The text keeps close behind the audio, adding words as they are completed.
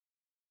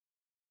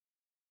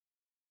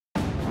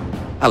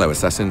Hello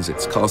Assassins,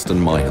 it's Carsten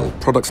Myhill,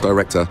 Products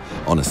Director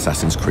on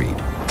Assassin's Creed.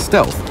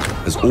 Stealth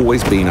has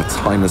always been a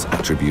timeless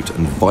attribute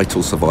and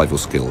vital survival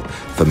skill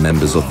for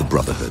members of the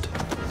Brotherhood.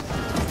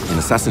 In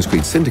Assassin's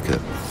Creed Syndicate,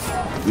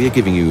 we are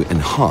giving you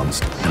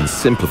enhanced and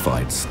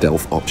simplified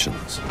stealth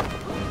options.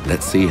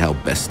 Let's see how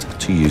best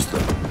to use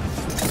them.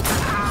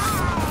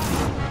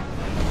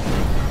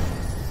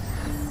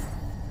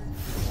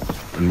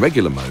 In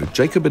regular mode,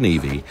 Jacob and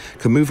Evie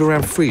can move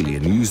around freely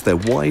and use their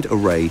wide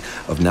array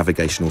of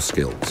navigational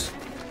skills.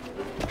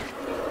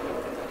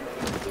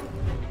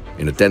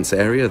 In a dense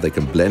area, they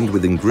can blend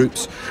within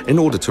groups in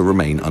order to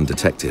remain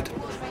undetected.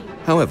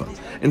 However,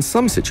 in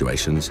some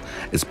situations,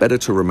 it's better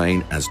to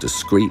remain as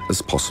discreet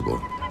as possible.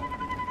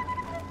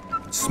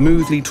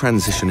 Smoothly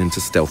transition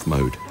into stealth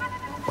mode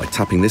by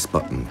tapping this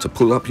button to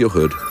pull up your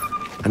hood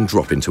and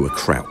drop into a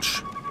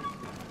crouch.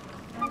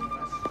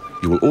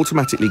 You will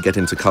automatically get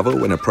into cover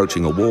when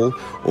approaching a wall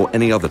or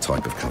any other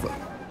type of cover.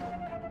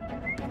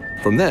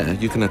 From there,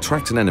 you can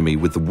attract an enemy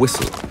with the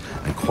whistle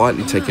and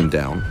quietly take him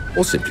down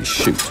or simply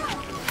shoot.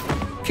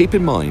 Keep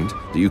in mind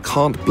that you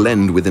can't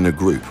blend within a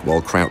group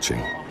while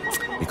crouching,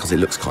 because it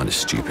looks kind of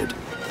stupid.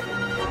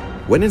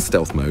 When in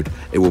stealth mode,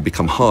 it will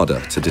become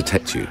harder to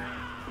detect you,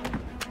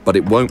 but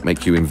it won't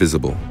make you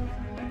invisible.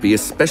 Be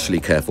especially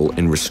careful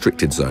in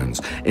restricted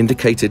zones,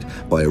 indicated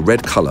by a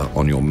red color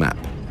on your map.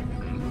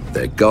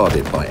 They're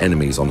guarded by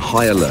enemies on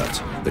high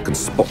alert that can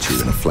spot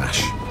you in a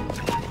flash.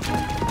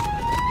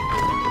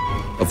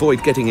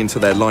 Avoid getting into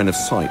their line of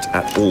sight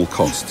at all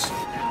costs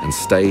and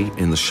stay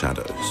in the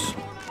shadows.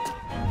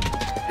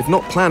 If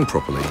not planned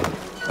properly,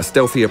 a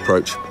stealthy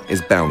approach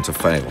is bound to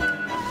fail.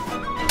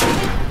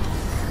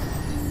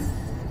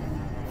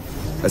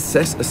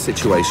 Assess a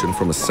situation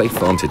from a safe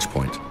vantage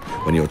point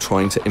when you're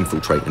trying to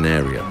infiltrate an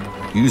area.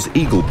 Use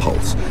Eagle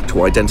Pulse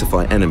to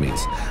identify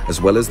enemies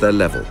as well as their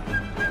level,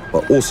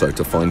 but also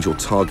to find your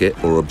target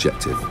or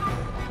objective.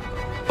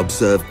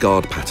 Observe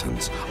guard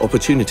patterns,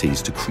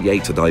 opportunities to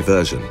create a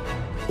diversion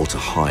or to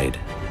hide.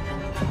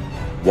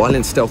 While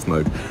in stealth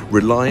mode,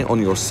 rely on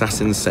your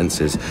assassin's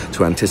senses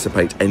to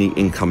anticipate any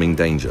incoming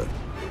danger.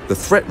 The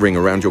threat ring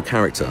around your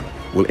character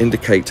will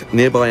indicate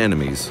nearby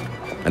enemies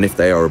and if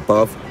they are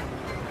above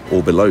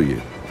or below you.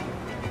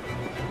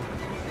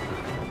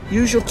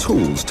 Use your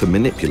tools to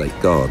manipulate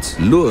guards.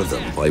 Lure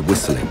them by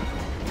whistling.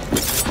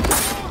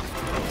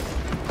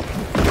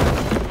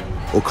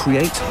 Or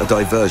create a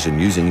diversion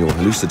using your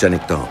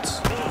hallucinogenic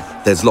darts.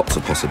 There's lots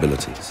of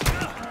possibilities.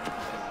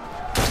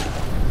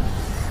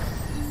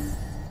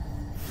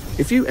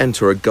 If you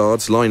enter a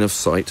guard's line of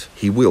sight,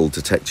 he will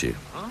detect you.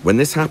 When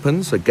this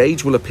happens, a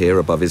gauge will appear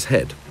above his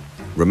head.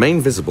 Remain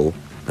visible,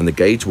 and the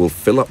gauge will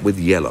fill up with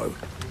yellow.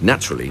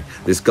 Naturally,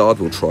 this guard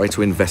will try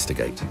to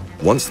investigate.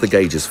 Once the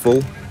gauge is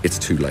full, it's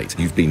too late.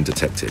 You've been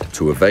detected.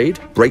 To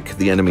evade, break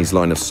the enemy's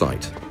line of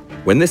sight.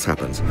 When this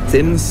happens,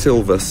 thin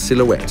silver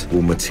silhouette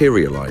will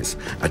materialize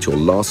at your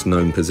last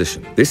known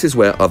position. This is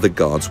where other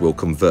guards will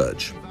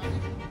converge.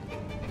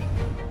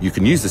 You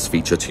can use this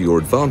feature to your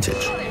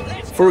advantage.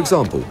 For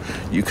example,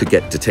 you could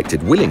get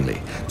detected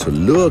willingly to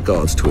lure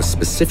guards to a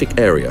specific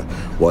area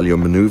while you're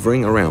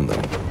maneuvering around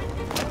them.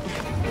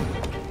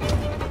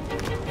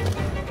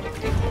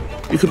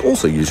 You can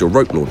also use your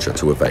rope launcher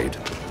to evade.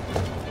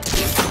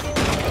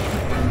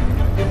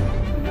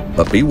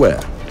 But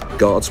beware,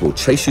 guards will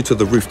chase you to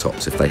the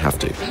rooftops if they have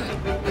to.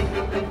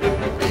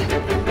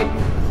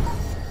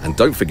 And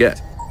don't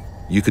forget,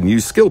 you can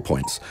use skill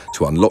points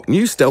to unlock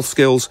new stealth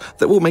skills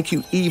that will make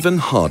you even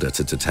harder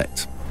to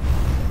detect.